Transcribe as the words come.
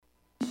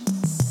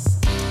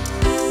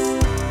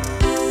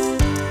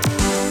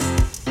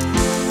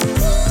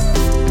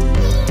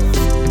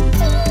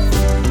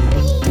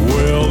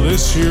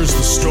here's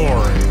the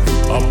story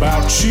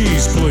about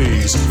Cheese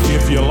Please.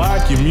 If you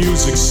like your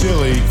music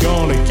silly,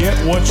 gonna get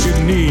what you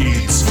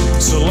need.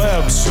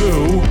 Celebs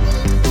who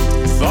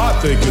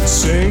thought they could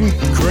sing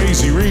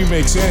crazy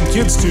remakes and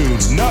kids'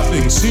 tunes.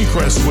 Nothing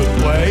Seacrest would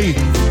play.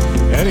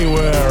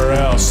 Anywhere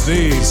else,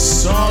 these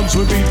songs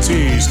would be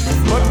teased.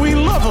 But we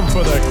love them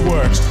for their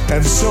quirks,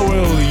 and so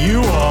will you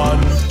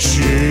on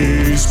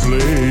Cheese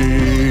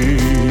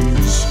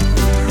Please.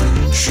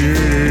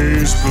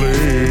 Cheese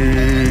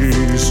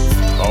Please.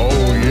 Oh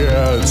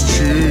yeah, it's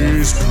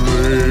Cheese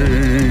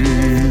Please.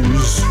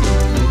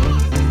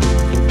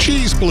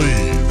 Cheese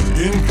Please.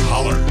 In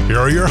color. Here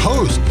are your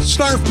hosts,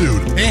 Snarf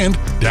Dude and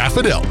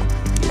Daffodil.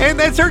 And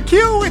that's our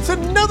cue. It's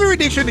another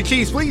edition of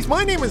Cheese Please.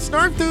 My name is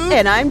Snarf Dude.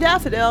 And I'm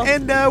Daffodil.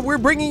 And we're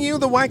bringing you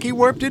the wacky,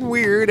 warped, and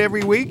weird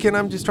every week. And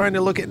I'm just trying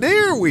to look at...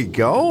 There we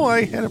go.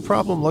 I had a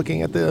problem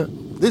looking at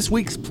this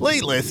week's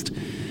playlist,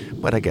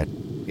 but I got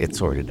it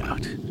sorted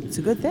out. It's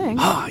a good thing.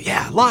 Oh,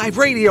 yeah. Live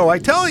radio, I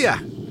tell ya.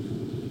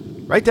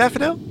 Right,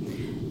 Daffodil?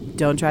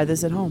 Don't try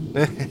this at home.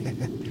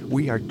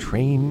 We are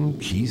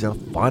trained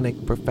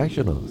cheesophonic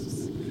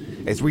professionals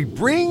as we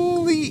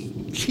bring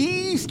the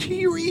cheese to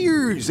your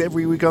ears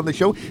every week on the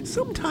show,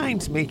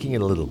 sometimes making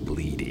it a little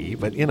bleedy,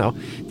 but, you know,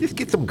 just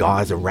get some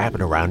gauze and wrap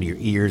it around your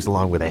ears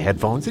along with the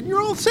headphones, and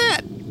you're all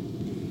set.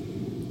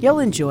 You'll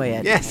enjoy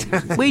it. Yes.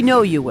 We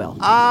know you will.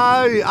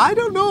 I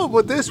don't know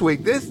about this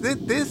week.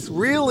 This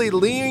really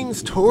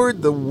leans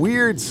toward the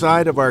weird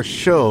side of our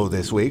show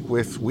this week.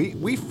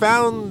 We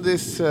found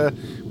this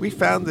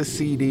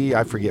CD.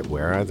 I forget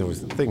where. I think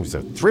it was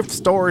a thrift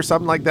store or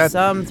something like that.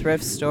 Some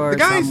thrift store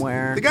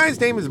somewhere. The guy's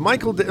name is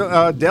Michael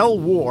Del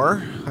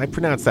War. I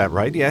pronounced that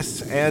right.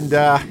 Yes, and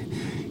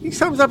he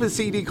sums up a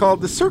CD called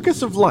 "The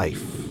Circus of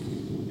Life."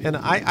 And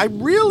I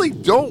really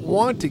don't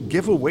want to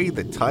give away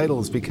the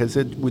titles because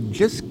it would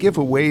just give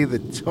away the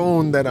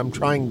tone that I'm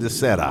trying to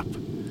set up.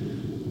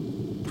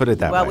 Put it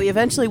that way. Well, we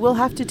eventually will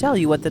have to tell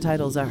you what the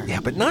titles are. Yeah,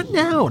 but not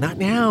now.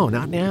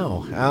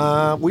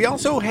 We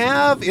also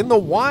have in the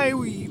Why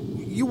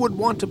You Would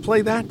Want to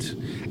Play That,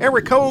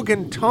 Eric Hogue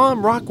and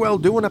Tom Rockwell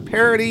doing a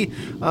parody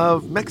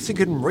of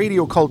Mexican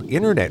radio called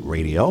Internet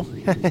Radio.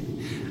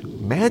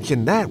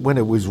 Imagine that when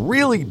it was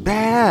really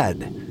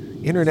bad.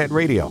 Internet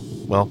radio.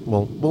 Well,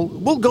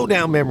 we'll go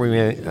down memory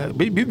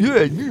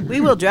lane. We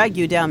will drag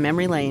you down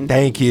memory lane.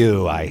 Thank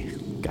you. I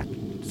got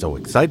so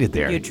excited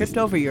there. You tripped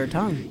over your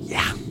tongue.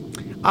 Yeah.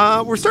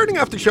 We're starting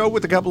off the show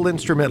with a couple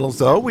instrumentals,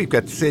 though. We've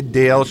got Sid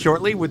Dale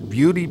shortly with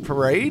Beauty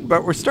Parade,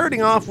 but we're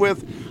starting off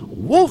with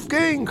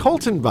Wolfgang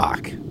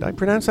Kaltenbach. Did I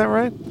pronounce that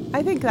right?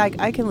 I think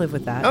I can live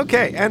with that.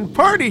 Okay, and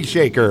Party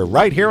Shaker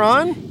right here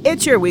on...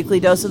 It's your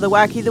weekly dose of the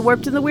wacky, the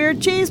warped, and the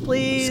weird. Cheese,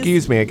 please.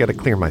 Excuse me, I got to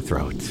clear my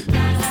throat.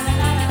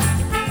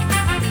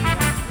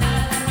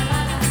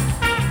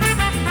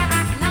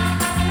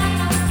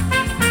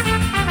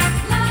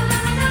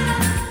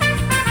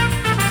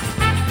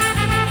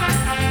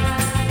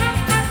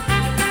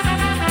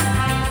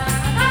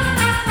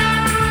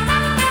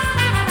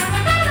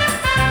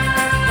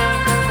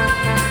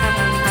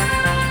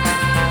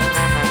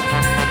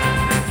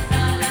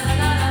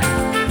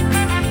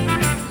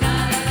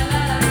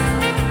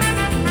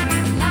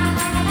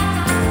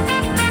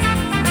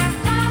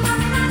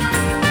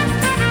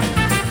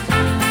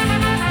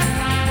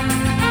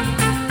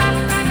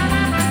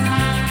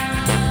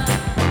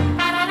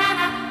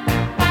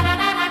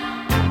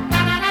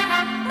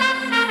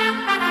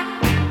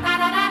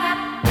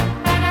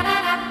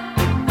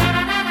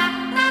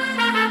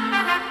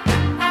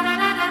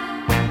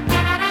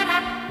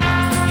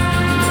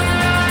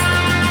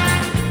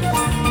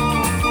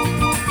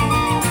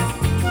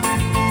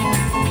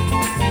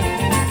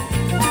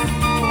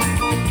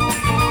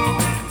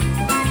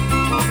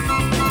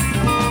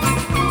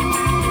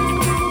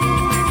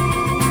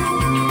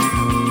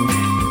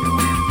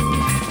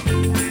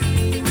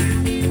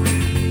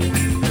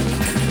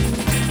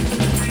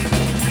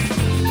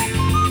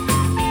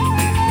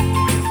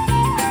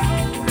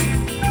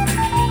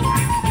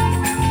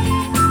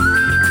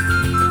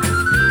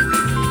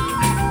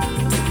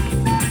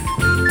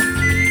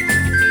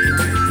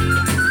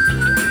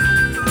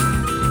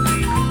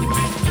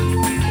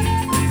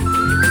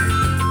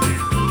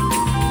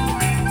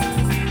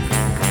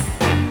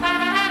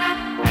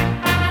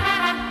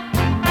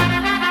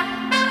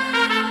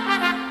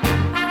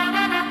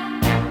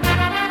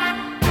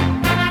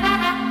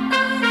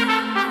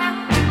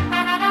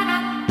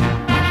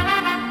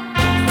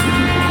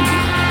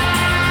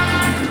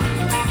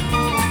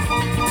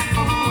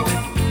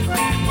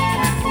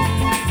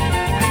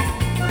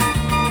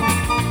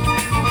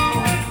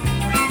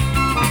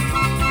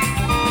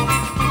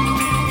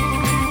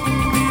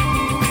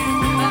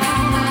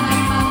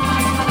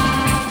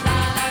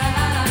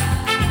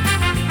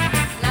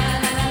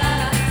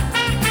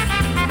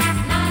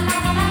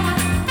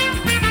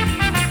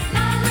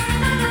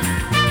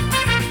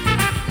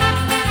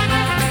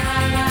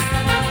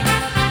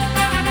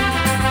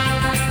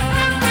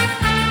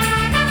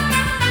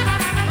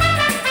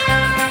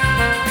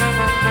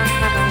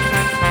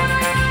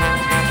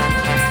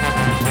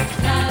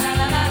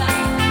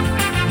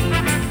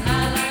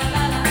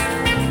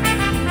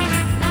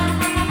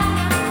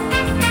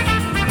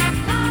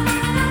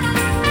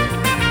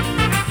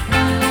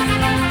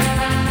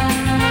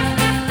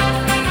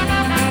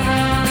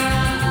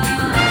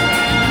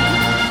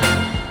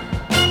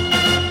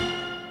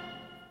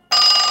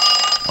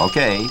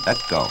 Okay,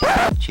 let's go.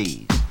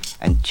 Cheese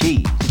and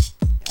cheese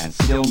and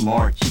still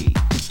more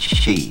cheese.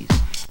 Cheese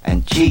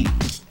and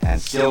cheese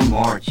and still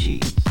more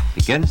cheese.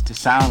 Begins to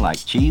sound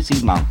like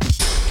Cheesy Mountain.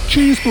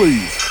 Cheese,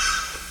 please.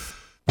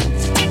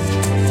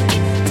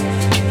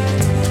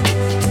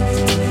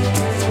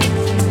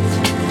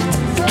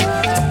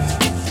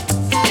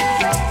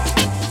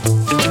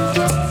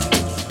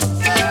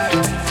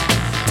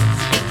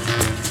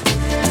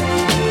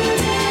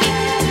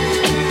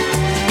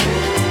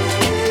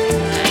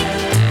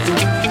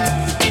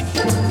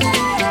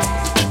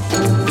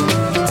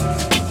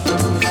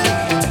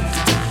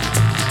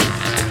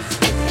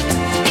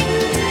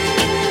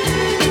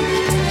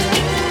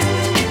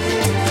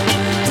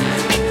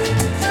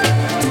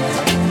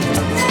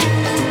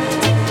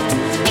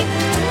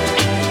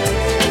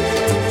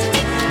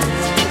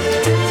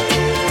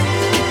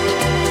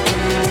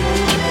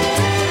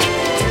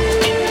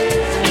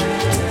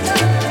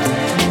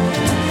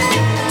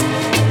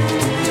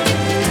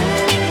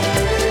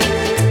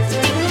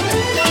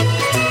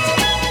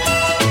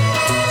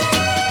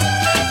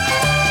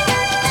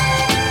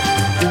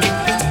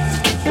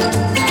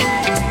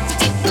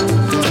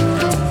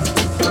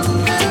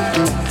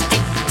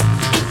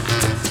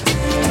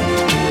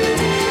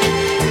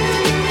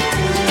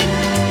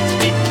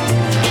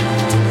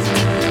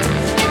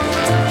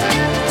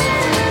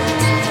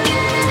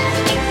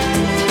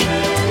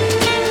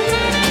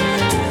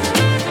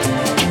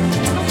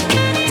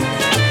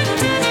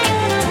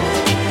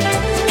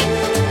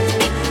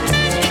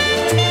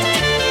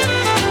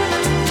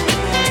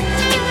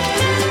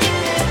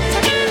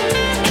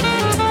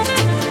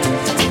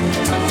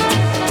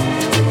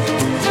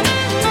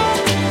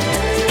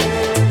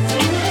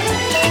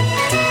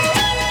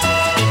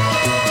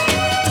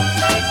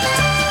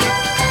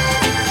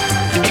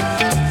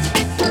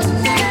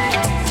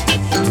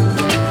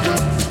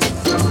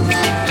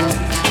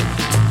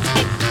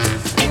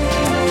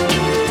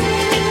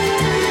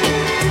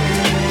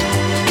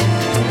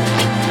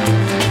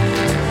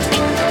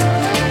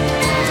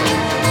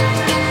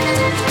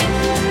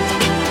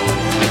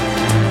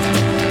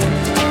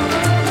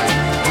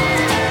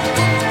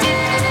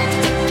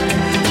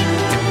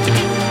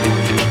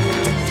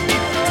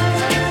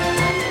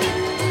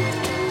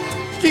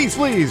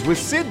 Please with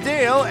Sid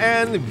Dale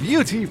and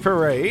Beauty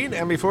Parade.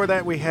 And before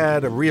that, we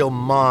had a real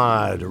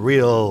mod,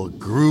 real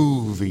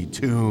groovy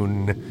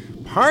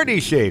tune, Party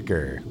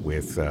Shaker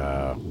with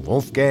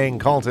Wolfgang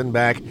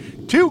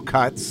Kaltenbach. Two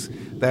cuts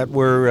that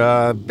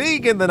were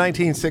big in the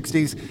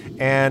 1960s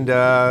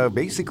and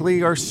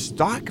basically are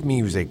stock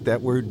music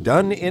that were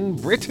done in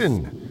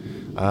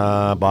Britain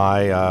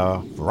by a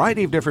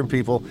variety of different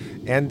people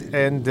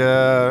and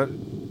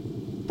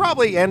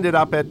probably ended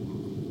up at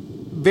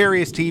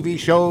various TV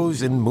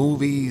shows and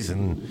movies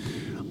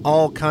and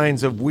all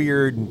kinds of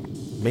weird,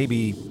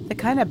 maybe The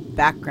kind of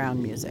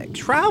background music.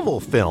 travel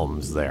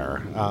films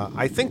there.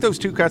 I think those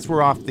two cuts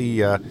were off the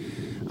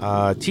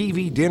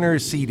TV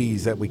dinners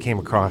CDs that we came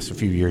across a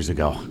few years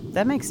ago.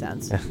 That makes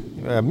sense.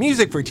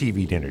 Music for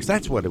TV dinners,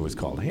 that's what it was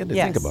called. I had to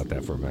think Yes. about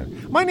that for a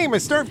minute. My name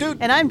is Snarf Dude,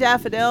 And I'm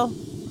Daffodil.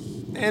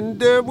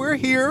 and we're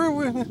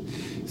here,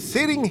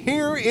 sitting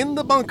here in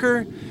the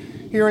bunker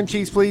here on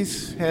Cheese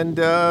Please, and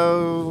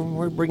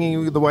we're bringing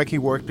you the Wacky,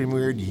 Warped, and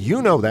Weird.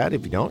 You know that.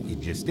 If you don't, you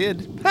just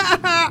did.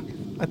 I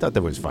thought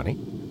that was funny.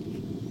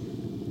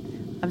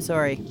 I'm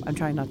sorry. I'm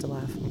trying not to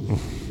laugh.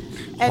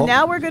 And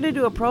now we're going to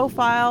do a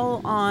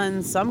profile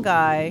on some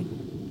guy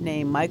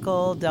named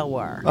Michael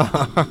Delwar.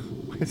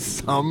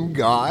 Some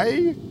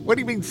guy? What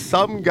do you mean,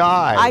 some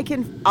guy?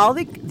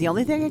 The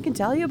only thing I can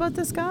tell you about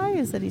this guy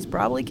is that he's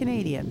probably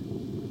Canadian.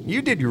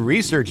 You did your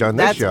research on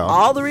this That's show.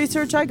 all the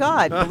research I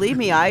got. Believe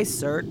me, I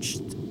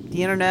searched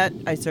the internet.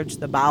 I searched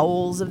the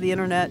bowels of the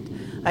internet.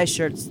 I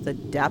searched the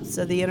depths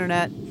of the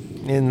internet.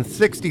 In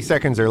 60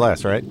 seconds or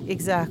less, right?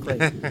 Exactly.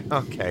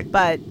 Okay.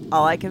 But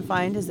all I can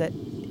find is that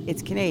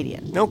it's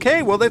Canadian.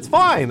 Okay, well, that's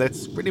fine.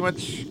 That's pretty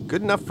much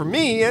good enough for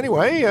me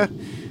anyway.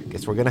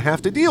 Guess we're going to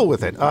have to deal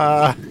with it.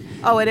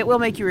 Oh, and it will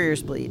make your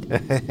ears bleed.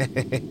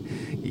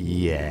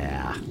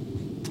 Yeah.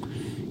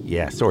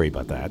 Yeah, sorry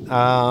about that.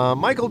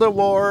 Michael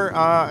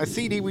DeWar, a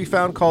CD we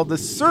found called The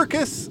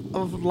Circus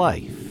of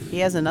Life. He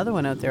has another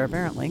one out there,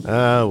 apparently.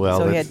 Oh, well.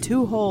 So he that's- had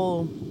two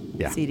whole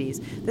Yeah. CDs.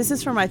 This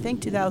is from, I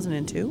think,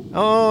 2002.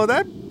 Oh,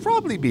 that'd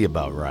probably be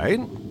about right.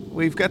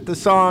 We've got the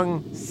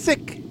song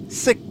Sick,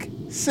 Sick,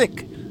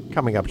 Sick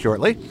coming up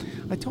shortly.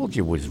 I told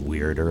you it was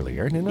weird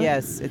earlier, didn't I?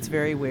 Yes, it's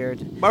very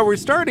weird. But we're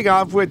starting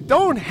off with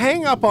Don't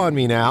Hang Up on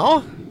Me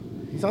Now.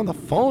 He's on the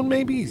phone,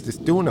 maybe? He's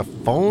just doing a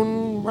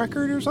phone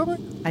record or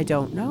something? I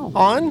don't know.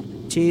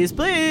 On? Cheese,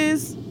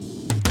 please.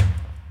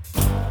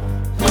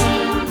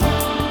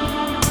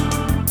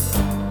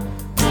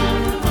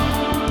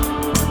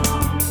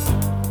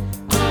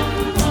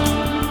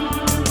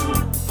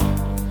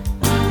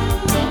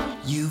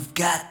 You've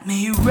got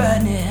me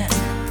running,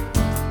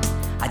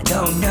 I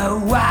don't know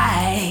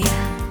why.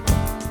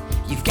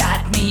 You've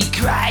got me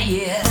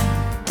crying,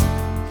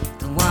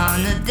 don't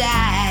wanna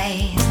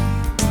die.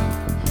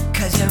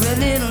 'Cause you're a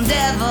little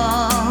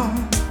devil,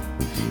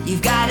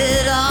 you've got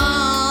it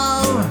all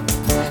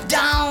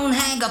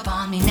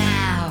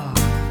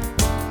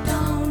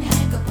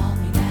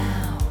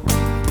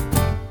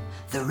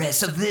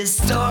rest of this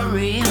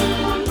story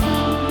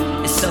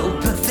is so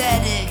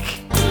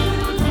pathetic.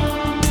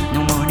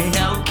 No money,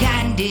 no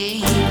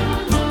candy.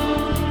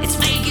 It's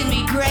making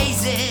me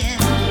crazy.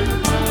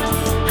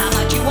 How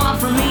much you want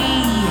from me?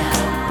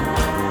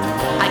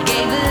 I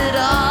gave it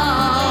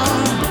all.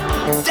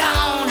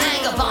 Don't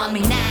hang up on me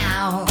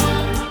now.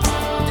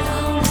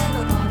 Don't hang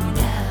up on me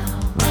now.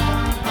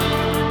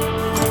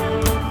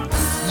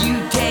 You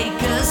take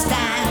a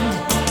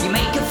stand. You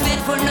make a fit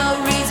for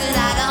no reason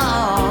at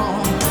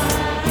all.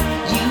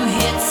 You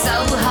hit so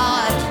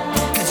hard,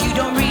 'cause you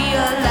don't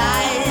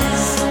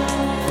realize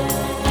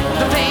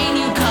the pain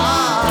you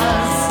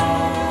cause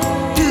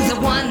to the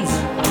ones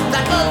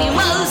that love you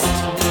most,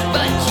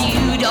 but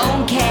you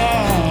don't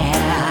care.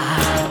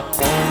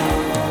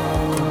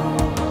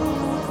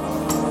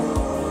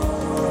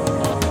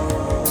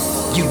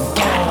 You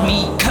got me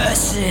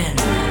cursing,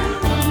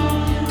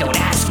 don't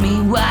ask me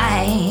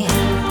why.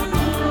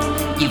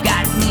 You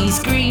got me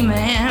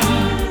screaming,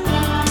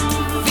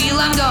 feel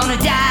I'm gonna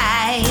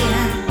die.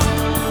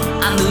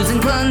 I'm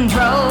losing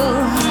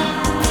control,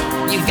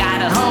 you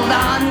got a hold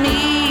on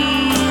me.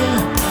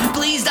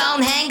 Please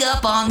don't hang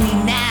up on me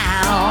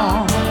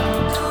now.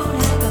 Don't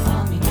hang up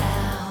on me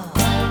now.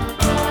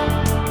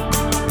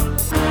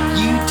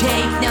 You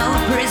take no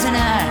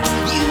prisoner,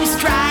 you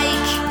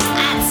strike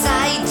at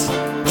sight.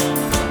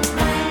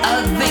 A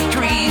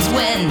victory's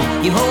when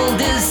you hold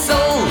his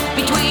soul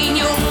between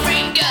your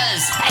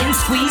fingers and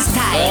squeeze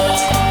tight.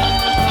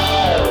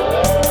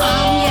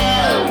 Oh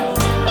yeah.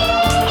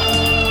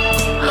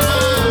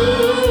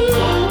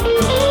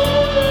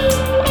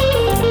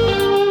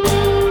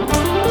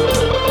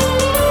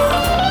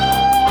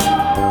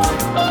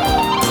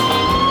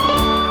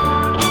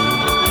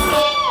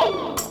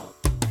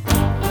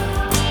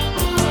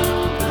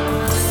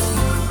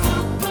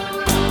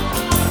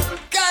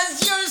 Cause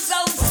you're so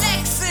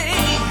sexy,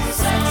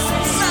 so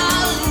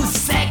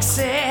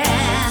sexy,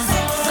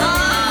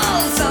 oh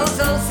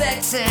so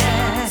sexy.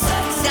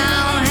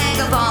 Don't hang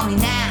up on me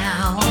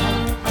now.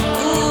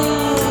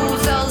 Ooh,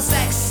 so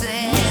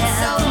sexy.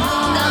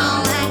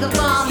 Don't hang up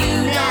on me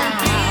now.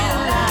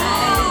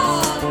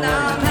 No,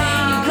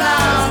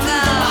 cause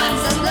the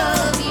ones that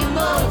love you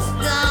most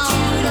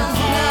don't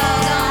hang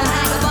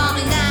up on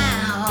me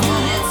now.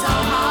 It's so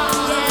hard,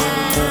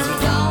 yeah, you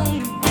don't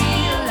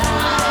realize.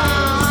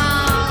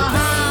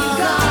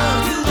 Cause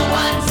to the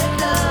ones that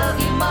love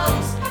you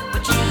most,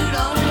 but you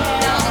don't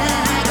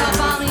hang up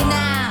on me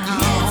now.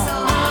 It's so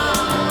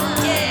hard,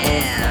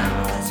 yeah,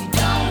 'cause you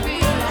don't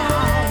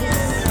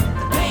realize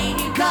the pain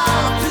you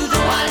cause to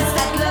the ones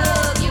that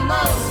love you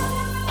most.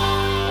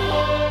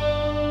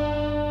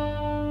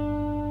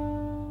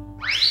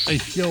 A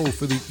show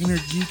for the inner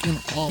geek in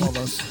all of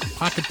us.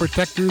 Pocket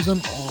protectors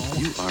and all.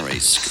 You are a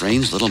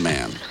strange little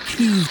man.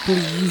 Cheese,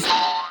 please.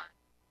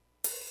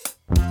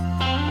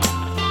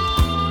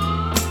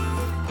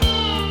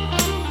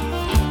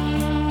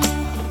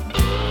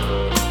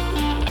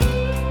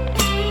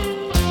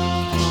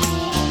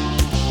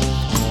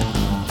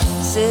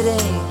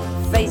 Sitting,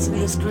 facing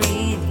the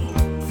screen,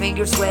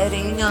 fingers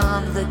sweating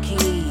on the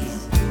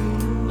keys.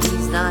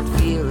 He's not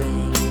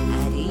feeling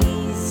at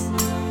ease,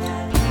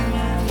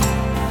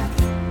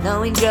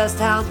 knowing just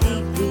how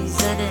deep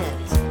he's in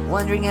it,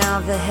 wondering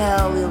how the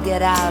hell he'll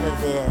get out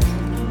of it.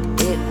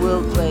 It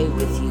will play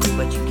with you,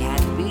 but you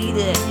can't beat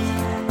it.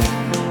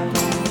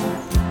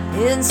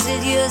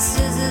 Insidious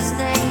is his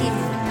name,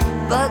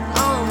 but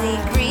only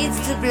greed's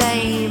to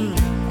blame,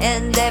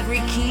 and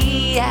every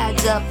key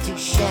adds up to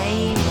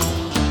shame.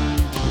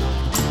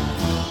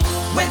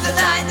 When the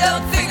lined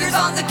up fingers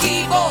on the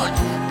keyboard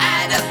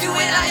add up to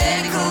an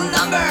identical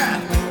number,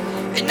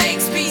 it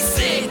makes me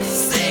sick,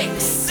 sick,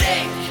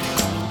 sick.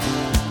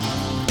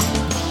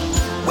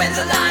 When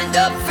the lined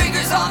up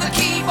fingers on the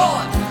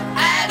keyboard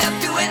add up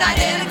to an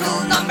identical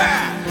number,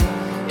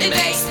 it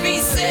makes me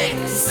sick,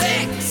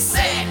 sick,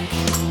 sick.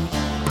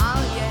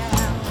 Oh yeah.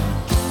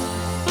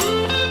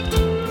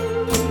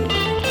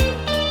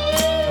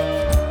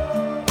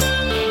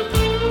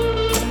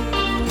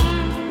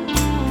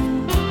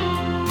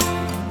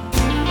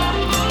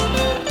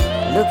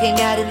 Looking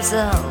at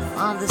himself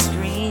on the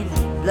screen,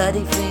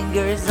 bloody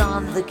fingers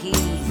on the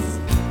keys.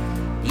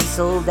 He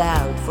sold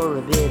out for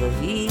a bit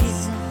of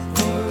ease.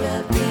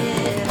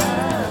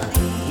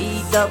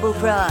 He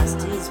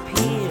double-crossed his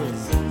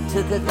peers,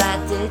 took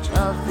advantage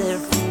of their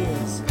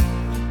fears.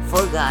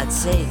 For God's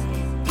sake,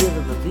 give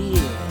him a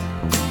beer.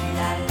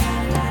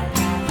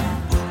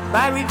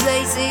 By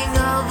replacing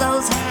all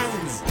those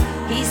hands,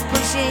 he's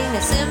pushing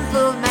a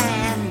simple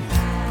man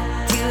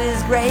to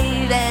his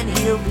grave, and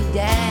he'll be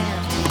damned.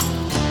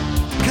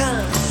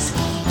 'Cause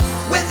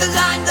with the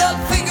lined up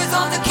fingers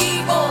on the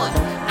keyboard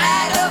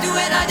add up to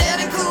an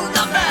identical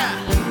number,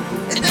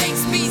 it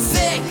makes me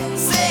sick,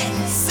 sick,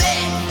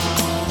 sick.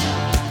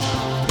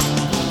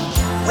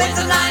 With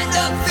the lined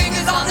up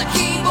fingers on the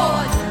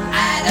keyboard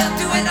add up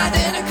to an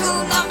identical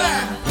number,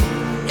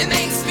 it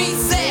makes me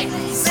sick,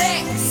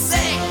 sick,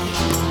 sick.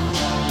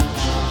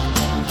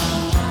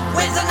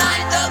 With the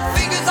lined up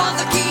fingers on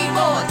the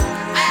keyboard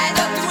add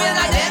up to an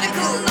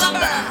identical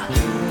number,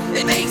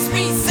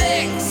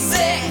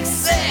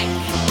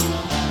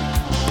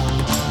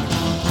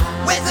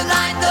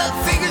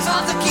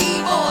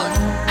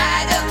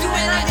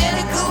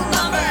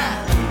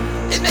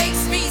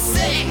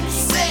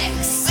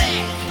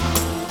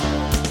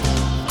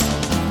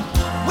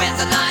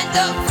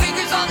 The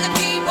fingers on the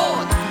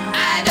keyboard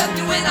add up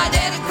to an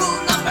identical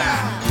number.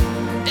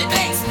 It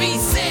makes me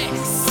sick,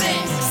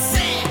 sick,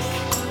 sick.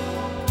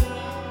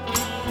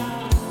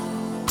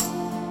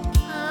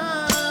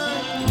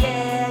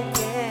 Yeah,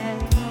 yeah.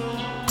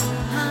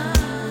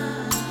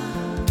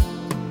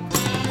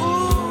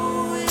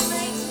 Ooh, it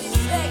makes me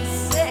sick,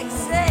 sick,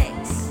 sick.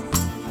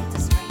 It's a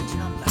strange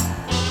number.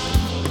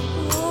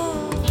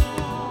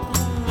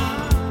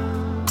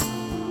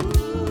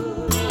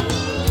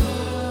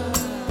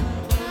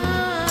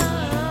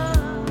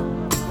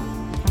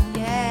 Yeah, yeah,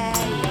 yeah.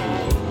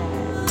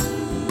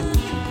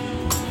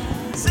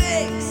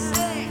 Six,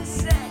 six,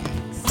 six.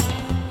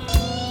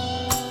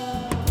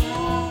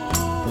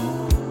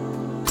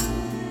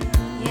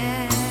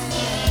 Yeah.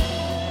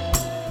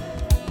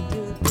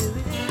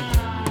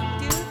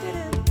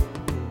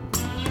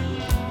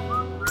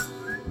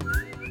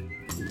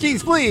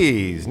 Geez,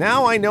 please.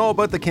 Now I know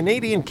about the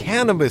Canadian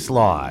cannabis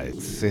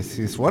laws. This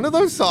is one of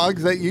those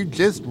songs that you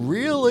just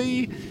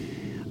really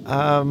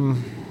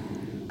want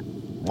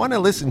to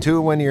listen to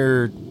when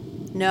you're...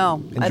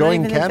 No, I don't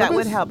Enjoying even think that cannabis?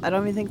 would help. I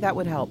don't even think that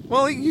would help.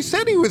 Well, you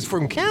said he was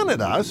from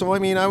Canada, so I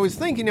mean, I was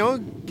thinking,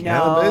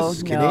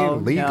 cannabis,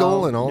 Canadian,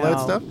 legal, and all that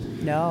stuff.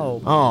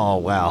 No. Oh,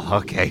 well,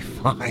 okay,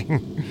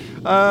 fine.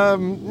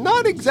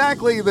 Not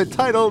exactly the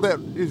title that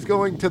is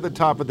going to the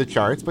top of the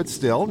charts, but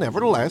still,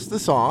 nevertheless, the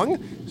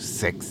song,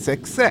 Sick,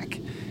 Sick, Sick.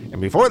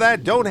 And before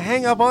that, Don't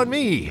Hang Up on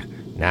Me.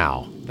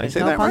 Now, did I There's say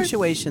no that right?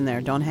 punctuation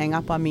there. Don't hang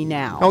up on me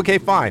now. Okay,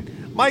 fine.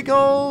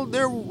 Michael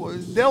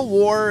Del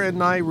War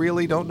and I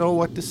really don't know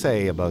what to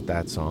say about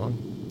that song.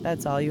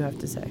 That's all you have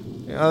to say.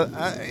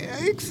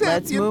 Except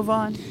Let's move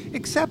on.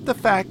 Except the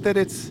fact that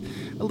it's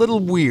a little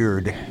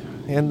weird,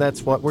 and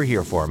that's what we're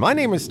here for. My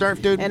name is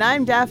Starf Dude. And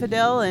I'm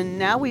Daffodil, and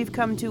now we've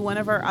come to one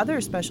of our other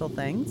special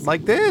things.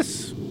 Like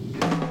this.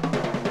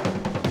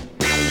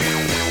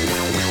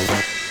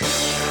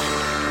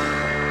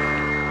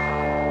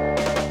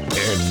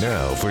 And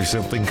now for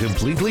something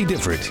completely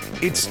different.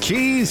 It's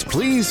Keys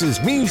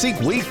Please's music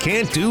we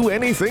can't do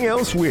anything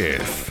else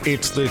with.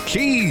 It's the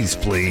Keys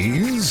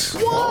Please.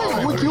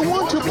 Why would you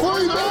want to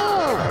play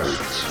that?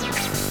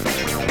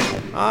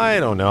 I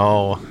don't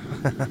know.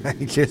 I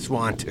just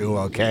want to,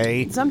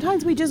 okay?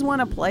 Sometimes we just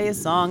want to play a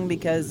song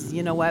because,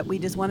 you know what, we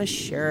just want to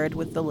share it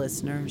with the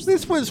listeners.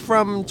 This was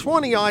from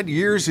 20-odd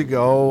years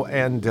ago,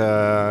 and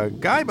a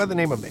guy by the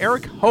name of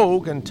Eric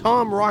Hogue and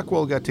Tom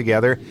Rockwell got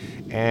together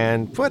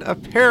and put a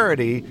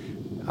parody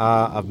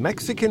of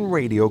Mexican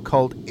radio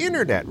called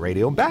Internet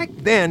Radio. Back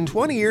then,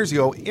 20 years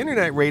ago,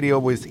 Internet Radio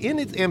was in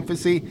its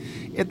infancy.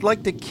 It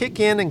liked to kick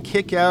in and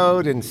kick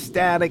out and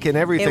static and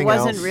everything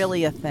else. It wasn't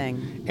really a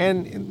thing.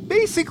 And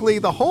basically,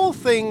 the whole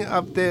thing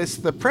of this,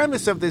 the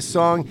premise of this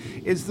song,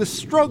 is the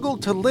struggle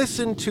to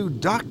listen to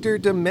Dr.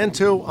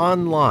 Demento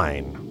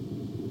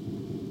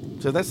online.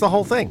 So that's the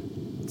whole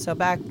thing. So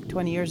back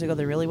 20 years ago,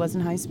 there really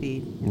wasn't high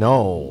speed.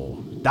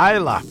 No.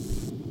 Dial-up.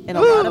 In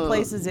a lot of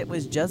places, it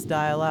was just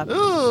dial-up.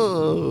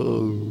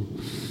 Oh.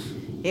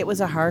 It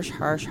was a harsh,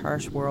 harsh,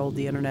 harsh world,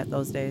 the internet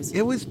those days.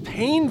 It was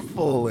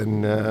painful,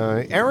 and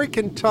Eric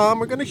and Tom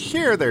are going to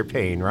share their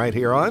pain right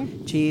here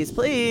on Cheese,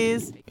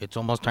 please. It's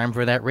almost time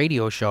for that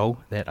radio show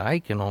that I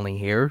can only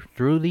hear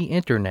through the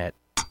internet.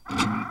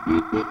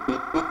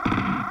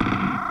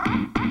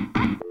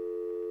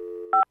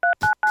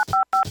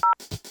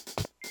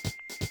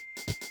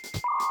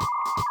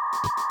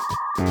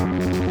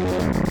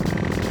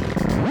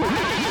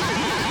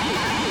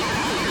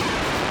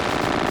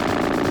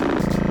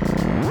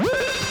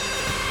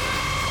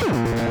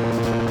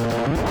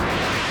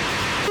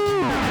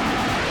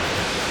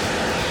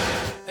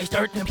 I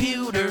start the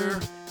computer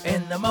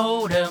and the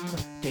modem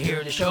to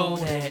hear the show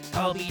that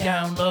I'll be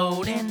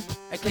downloading.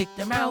 I click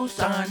the mouse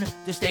on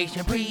the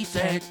station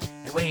preset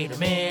and wait a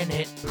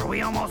minute. Are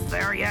we almost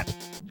there yet?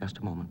 Just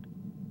a moment.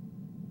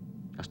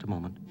 Just a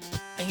moment.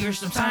 I hear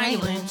some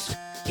silence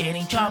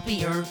getting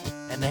choppier,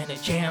 and then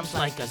it jams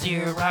like a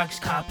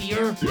Xerox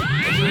copier.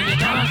 I hear the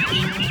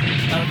talking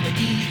of the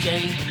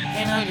DJ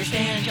and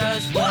understand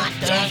just what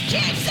the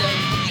DJ say.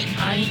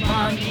 I'm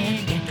on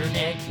an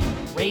internet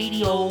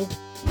radio.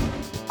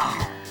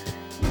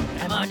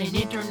 I'm on an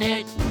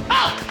internet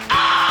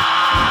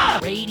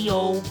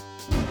radio.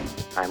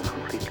 I'm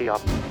completely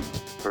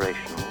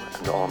operational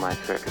and all my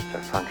circuits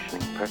are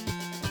functioning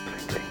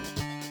perfectly.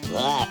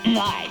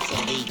 Right, so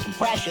the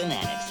compression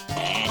and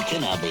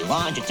expansion of the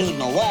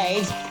longitudinal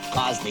waves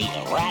cause the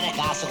erratic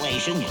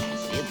oscillation. You can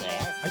see it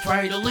there. I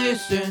try to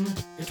listen,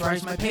 it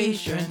tries my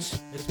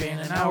patience. It's been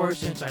an hour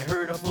since I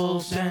heard a full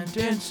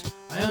sentence.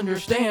 I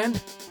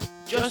understand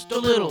just a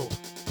little.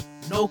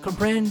 No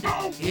comprehend,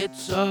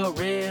 it's a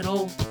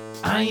riddle.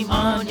 I'm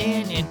on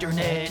an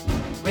internet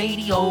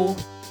radio.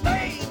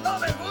 Hey, no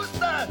me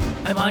gusta!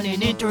 I'm on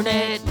an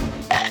internet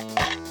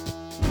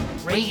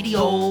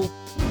radio.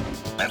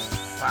 That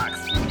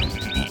sucks.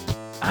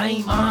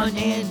 I'm on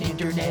an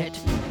internet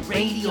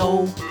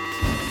radio.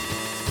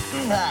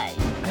 Hi.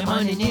 I'm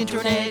on an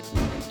internet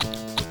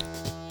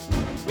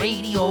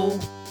radio.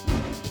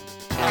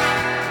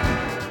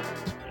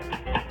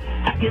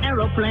 An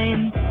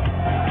aeroplane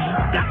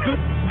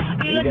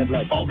You get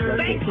like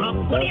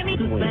bankrupt. What do you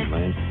mean,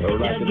 man? You're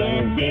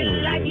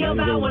getting like your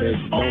powers.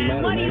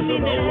 What do you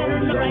mean they're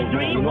the right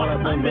dream?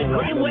 100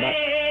 grand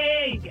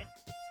wig.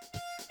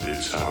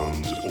 It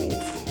sounds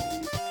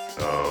awful.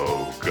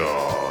 Oh,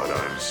 God,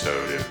 I'm so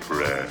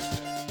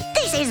depressed.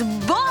 This is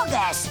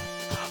bogus!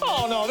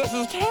 Oh no, this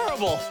is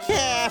terrible.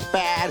 Yeah,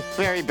 bad.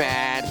 Very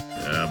bad.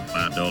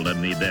 Abdul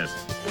doesn't need this.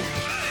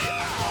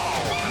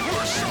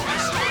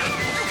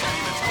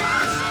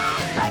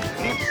 Like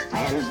this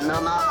and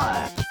no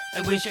more.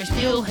 I wish I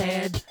still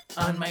had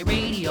on my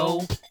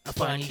radio a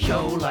funny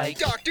show like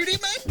Dr.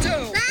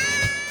 Demento.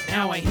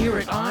 Now I hear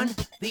it on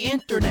the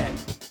internet.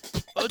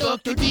 A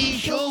Dr. D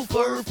show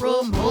far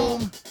from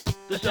home.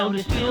 The sound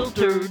is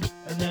filtered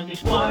and then they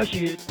squash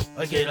it.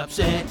 I get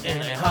upset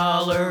and I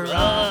holler,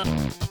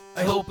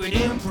 I hope it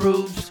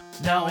improves.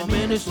 Now I'm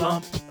in a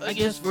slump. I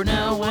guess for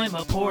now I'm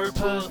a poor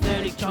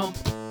pathetic chump.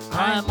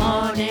 I'm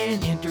on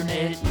an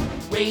internet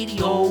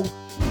radio.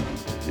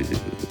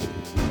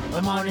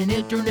 I'm on an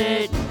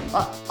internet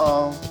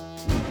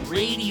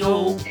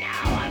radio.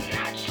 Now I'm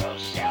not so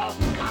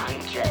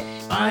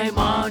self-conscious. I'm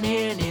on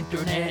an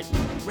internet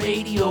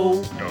radio.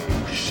 No,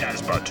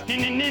 Shazbot.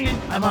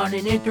 I'm on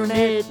an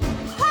internet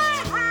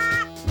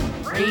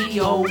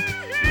radio.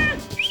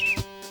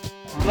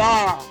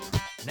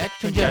 Net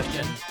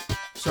congestion.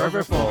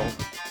 Server full.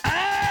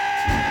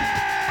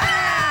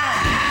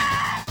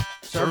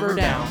 Server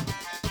down.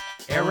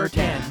 Error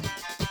 10.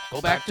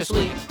 Go back to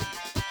sleep.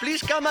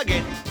 Please come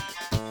again.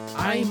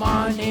 I'm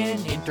on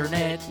an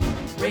internet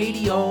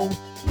radio.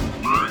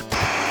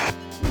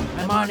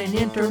 I'm on an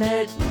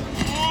internet.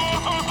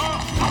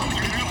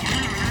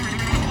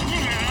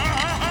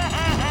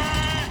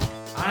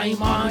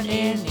 I'm on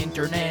an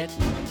internet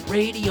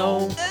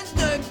radio. That's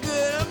not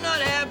good. I'm not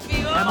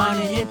happy. I'm on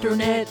an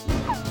internet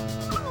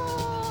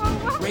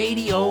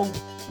radio.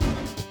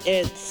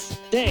 It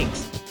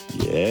stinks.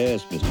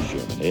 Yes, Mr.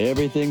 Sherman,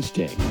 everything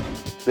stinks.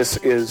 This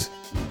is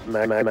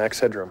Max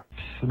Headroom.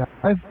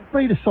 I've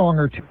played a song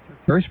or two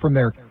from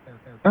there.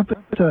 But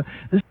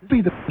this will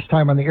be the first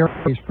time on the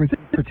airways for this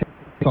particular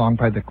song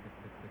by the...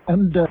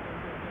 And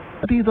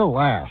be the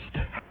last.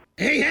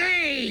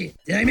 Hey!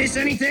 Did I miss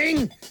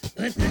anything?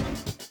 What the...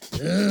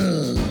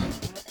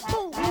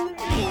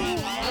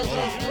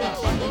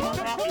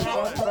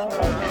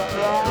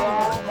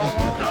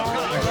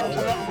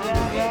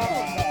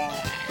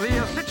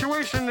 The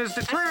situation is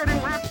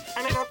deteriorating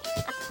rapidly.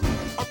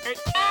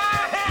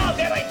 How's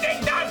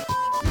everything done?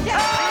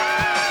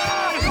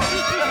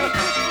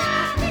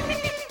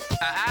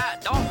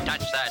 Don't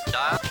touch that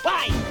dial.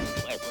 Why?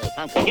 Worthless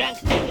hunk of junk.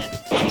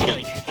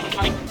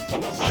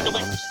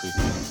 Honestly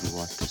think you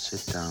ought to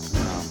sit down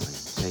calmly,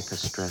 take a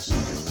stress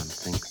pill, and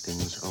think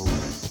things over.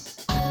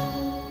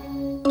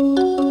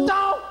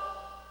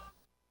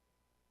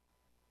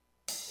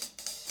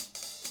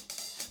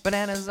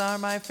 Bananas are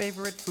my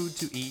favorite food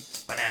to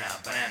eat. Banana,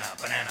 banana,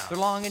 banana. They're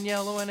long and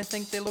yellow and I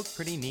think they look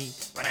pretty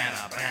neat.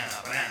 Banana,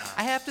 banana, banana.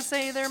 I have to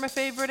say they're my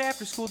favorite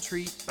after-school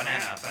treat.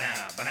 Banana,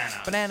 banana,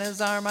 banana.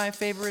 Bananas are my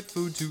favorite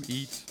food to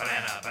eat.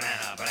 Banana,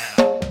 banana,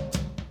 banana.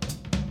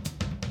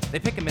 They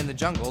pick them in the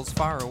jungles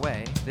far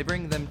away. They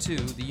bring them to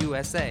the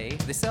USA.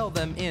 They sell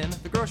them in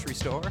the grocery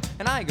store.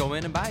 And I go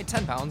in and buy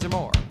 10 pounds or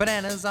more.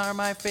 Bananas are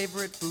my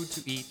favorite food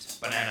to eat.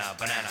 Banana,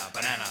 banana,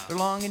 banana. They're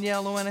long and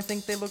yellow and I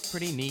think they look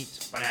pretty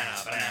neat.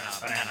 Banana, banana,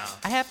 banana.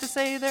 I have to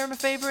say they're my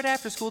favorite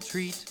after-school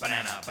treat.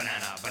 Banana,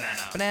 banana,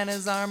 banana.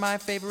 Bananas are my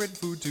favorite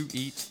food to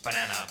eat.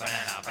 Banana,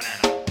 banana,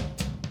 banana.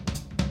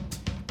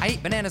 I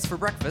eat bananas for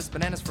breakfast,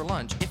 bananas for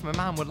lunch. If my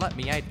mom would let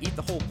me, I'd eat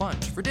the whole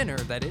bunch. For dinner,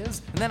 that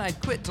is. And then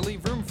I'd quit to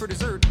leave room for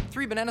dessert.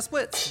 3 banana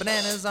splits.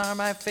 Bananas are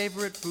my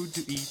favorite food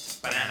to eat.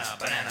 Banana,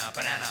 banana,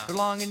 banana. They're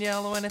long and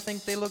yellow and I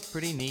think they look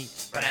pretty neat.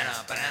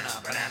 Banana, banana,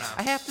 banana.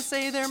 I have to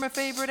say they're my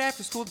favorite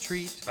after-school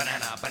treat.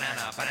 Banana,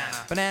 banana,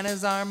 banana.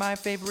 Bananas are my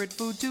favorite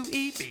food to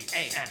eat.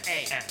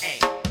 B-A-N-A-N-A.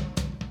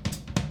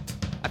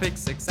 I pick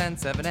 6 and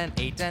 7 and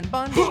 8 and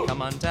bunch.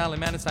 Come on, Tally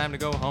Man, it's time to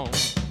go home.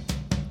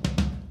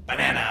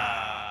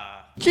 Banana.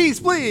 Cheese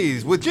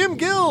Please with Jim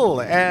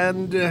Gill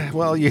and,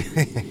 well, you...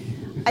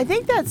 I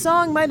think that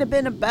song might have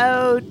been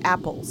about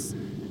apples.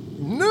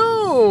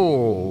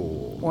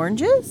 No.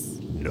 Oranges?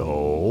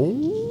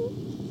 No.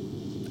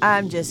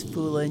 I'm just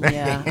fooling you.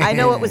 I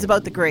know it was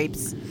about the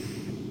grapes.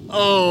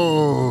 Oh.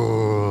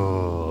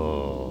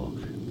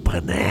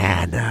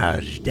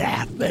 Bananas,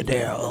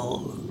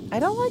 daffodil. I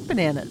don't like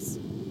bananas.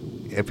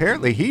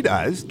 Apparently he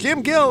does.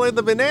 Jim Gill in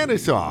the Banana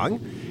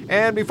Song.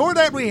 And before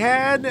that, we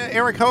had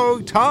Eric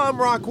Hogue, Tom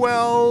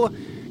Rockwell,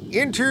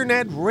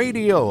 Internet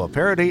Radio, a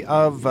parody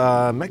of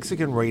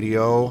Mexican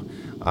radio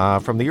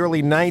from the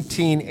early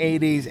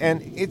 1980s.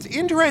 And it's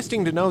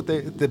interesting to note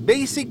that the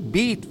basic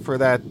beat for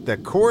the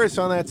chorus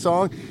on that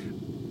song,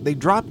 they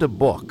dropped a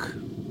book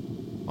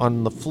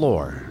on the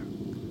floor.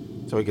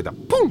 So we get a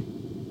boom.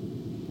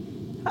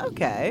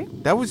 Okay.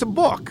 That was a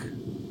book.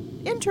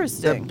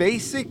 Interesting. The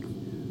basic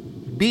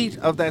beat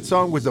of that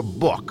song was a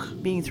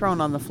book. Being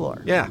thrown on the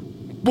floor. Yeah.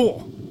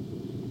 Bull.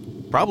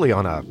 Probably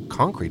on a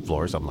concrete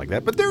floor or something like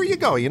that. But there you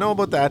go. You know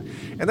about that.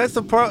 And that's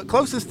the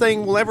closest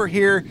thing we'll ever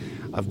hear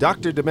of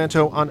Dr.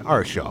 Demento on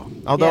our show.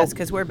 Although, yes,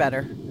 because we're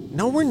better.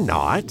 No, we're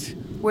not.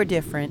 We're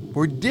different.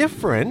 We're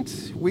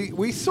different.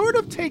 We sort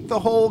of take the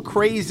whole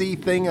crazy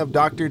thing of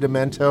Dr.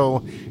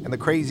 Demento and the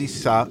crazy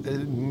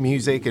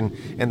music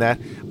and that,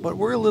 but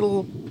we're a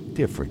little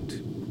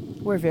different.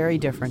 We're very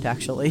different,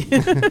 actually.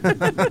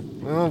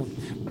 Well,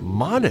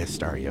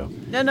 modest, are you?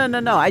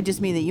 No. I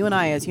just mean that you and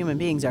I as human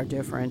beings are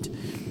different.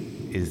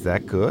 Is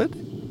that good?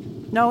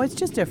 No, it's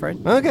just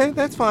different. Okay,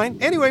 that's fine.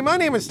 Anyway, my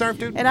name is Snarf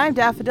Dude. And I'm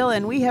Daffodil,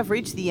 and we have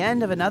reached the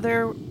end of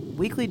another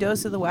weekly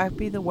dose of the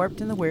wappy, the warped,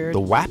 and the weird.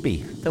 The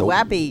wappy. The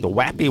wappy. The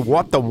wappy,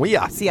 what the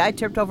weird. See, I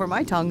tripped over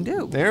my tongue,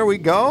 too. There we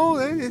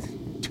go.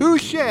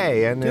 Touche.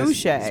 And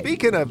touche.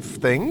 Speaking of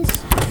things,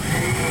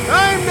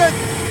 time to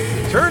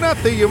turn up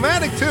the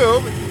pneumatic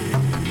tube.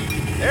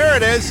 There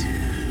it is.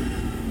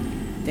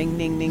 Ding,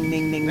 ding, ding,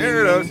 ding, ding.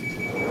 There it is.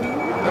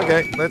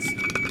 Okay,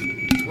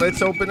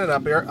 let's open it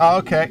up here.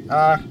 Okay.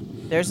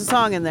 There's a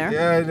song in there.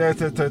 Yeah,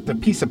 the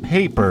piece of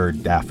paper,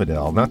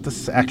 Daffodil, not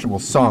the actual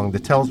song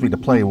that tells me to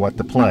play what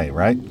to play,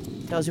 right?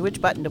 Tells you which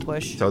button to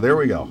push. So there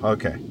we go.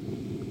 Okay.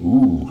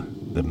 Ooh,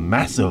 the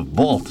massive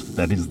vault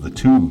that is the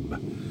tube.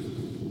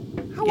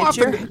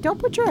 Don't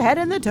put your head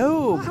in the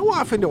tube. How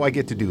often do I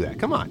get to do that?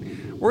 Come on.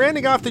 We're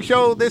ending off the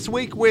show this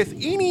week with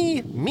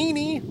Eenie,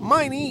 Meenie,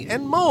 Miny,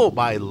 and Mo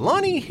by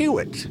Lonnie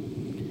Hewitt.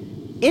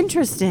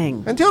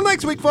 Interesting. Until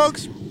next week,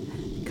 folks.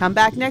 Come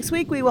back next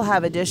week. We will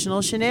have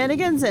additional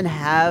shenanigans and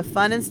have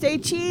fun and stay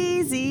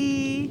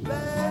cheesy.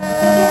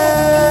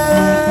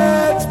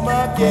 Let's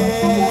monkey.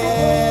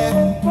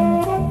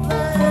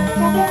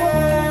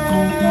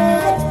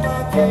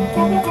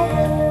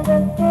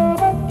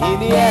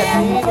 Eenie and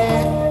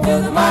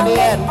Meenie, Miny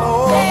and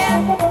Mo.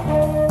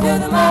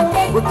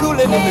 We're cooling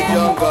in the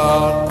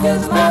jungle,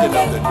 spending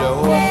up the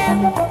dough.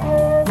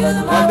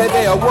 One day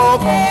they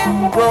awoke,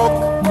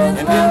 broke, and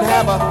didn't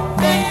have a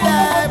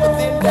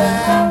thin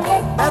dime.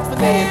 That's when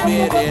they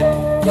admitted a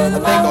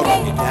thing called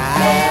Monkey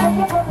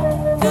Time.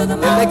 Then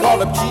they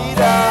called him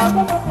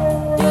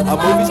Cheetah, a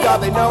movie star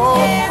they know,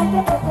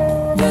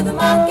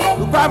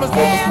 who promised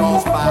them a small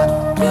spot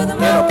in a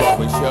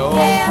Broadway show.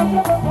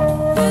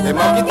 They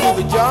monkeyed through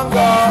the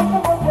jungle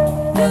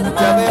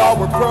until they all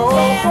were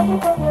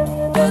pros.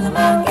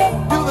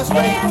 Do the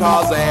swing of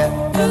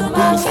Tarzan, do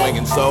the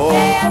swinging soul.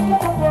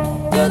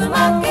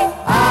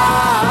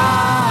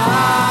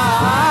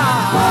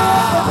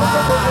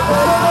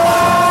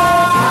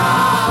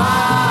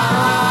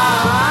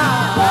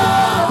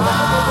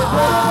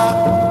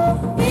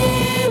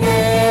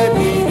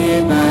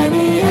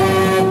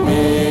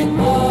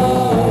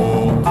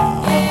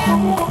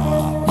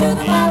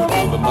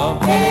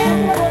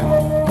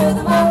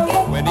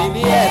 When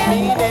Eenie and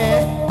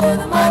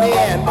Meenie, Miny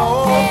and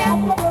Mo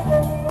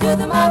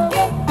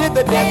did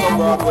the dance on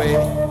Broadway,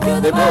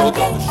 they broke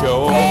up the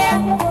show.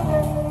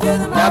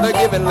 Now they're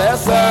giving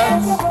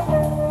lessons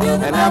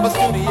and have a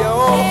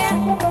studio,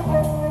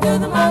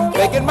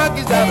 making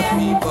monkeys out of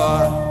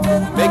people,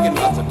 making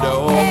lots of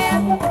dough.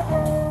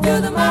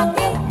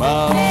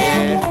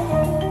 Monkey,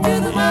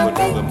 equal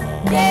to the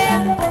monkey.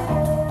 Monkey,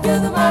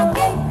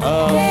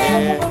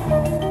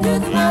 equal to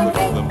the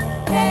monkey.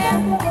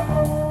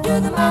 Do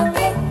the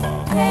monkey,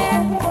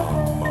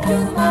 do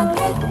the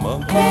monkey,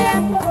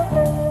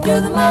 do the monkey, do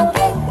the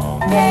monkey,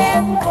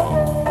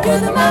 do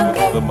the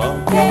monkey, do the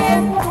monkey,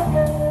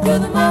 do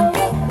the monkey.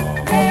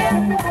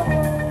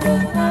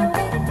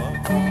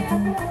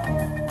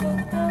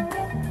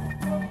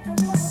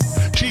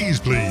 Cheese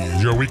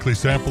Please, your weekly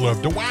sample of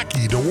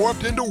DeWacky,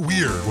 DeWarped, and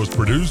DeWeird was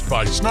produced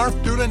by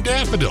Snarf Dude and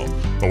Daffodil,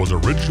 but was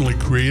originally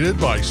created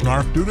by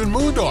Snarf Dude and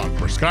Moondog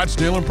for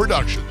Scottsdale and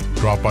Production.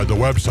 Drop by the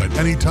website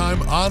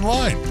anytime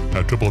online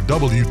at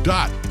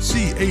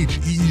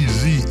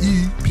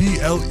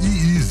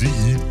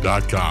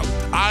www.cheezepleeze.com.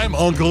 I'm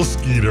Uncle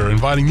Skeeter,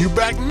 inviting you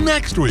back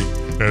next week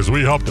as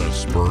we help to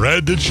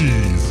spread the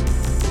cheese.